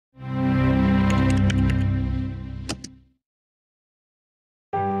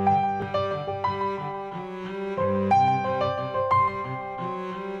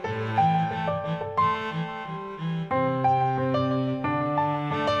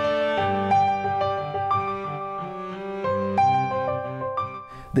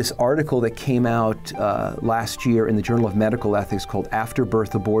this article that came out last year in the Journal of Medical Ethics called After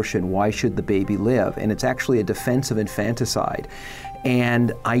Birth Abortion, Why Should the Baby Live? And it's actually a defense of infanticide.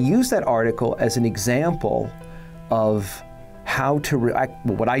 And I use that article as an example of how to,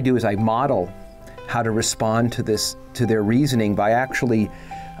 what I do is I model how to respond to this, to their reasoning by actually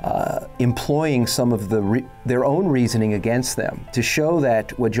employing some of their own reasoning against them, to show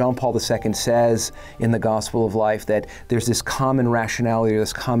that what John Paul II says in the Gospel of Life, that there's this common rationality or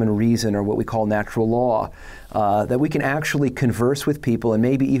this common reason, or what we call natural law, that we can actually converse with people and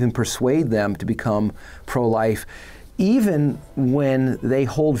maybe even persuade them to become pro-life, even when they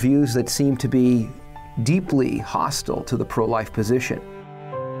hold views that seem to be deeply hostile to the pro-life position.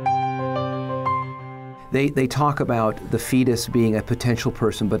 They talk about the fetus being a potential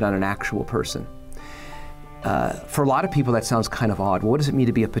person but not an actual person. For a lot of people that sounds kind of odd. What does it mean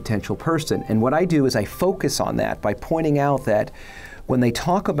to be a potential person? And what I do is I focus on that by pointing out that when they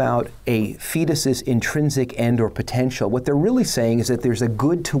talk about a fetus's intrinsic end or potential, what they're really saying is that there's a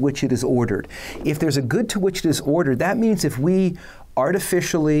good to which it is ordered. If there's a good to which it is ordered, that means if we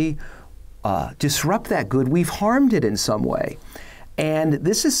artificially disrupt that good, we've harmed it in some way. And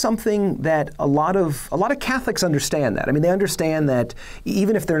this is something that a lot of Catholics understand that. I mean, they understand that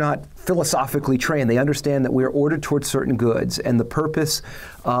even if they're not philosophically trained, they understand that we're ordered towards certain goods. And the purpose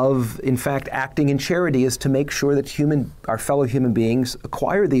of, in fact, acting in charity is to make sure that our fellow human beings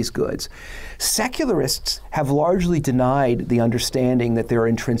acquire these goods. Secularists have largely denied the understanding that there are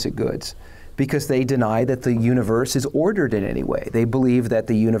intrinsic goods, because they deny that the universe is ordered in any way. They believe that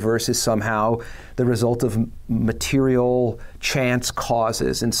the universe is somehow the result of material chance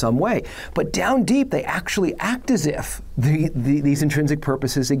causes in some way. But down deep, they actually act as if these intrinsic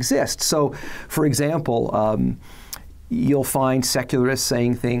purposes exist. So, for example, you'll find secularists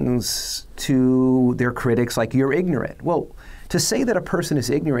saying things to their critics like, "You're ignorant." Well, to say that a person is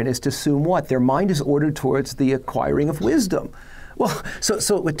ignorant is to assume what? Their mind is ordered towards the acquiring of wisdom. Well,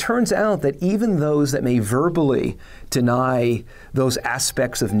 so it turns out that even those that may verbally deny those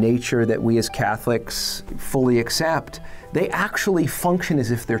aspects of nature that we as Catholics fully accept, they actually function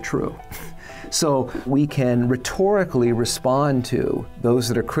as if they're true. So we can rhetorically respond to those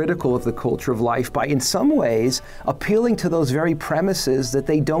that are critical of the culture of life by, in some ways, appealing to those very premises that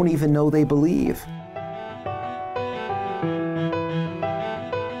they don't even know they believe.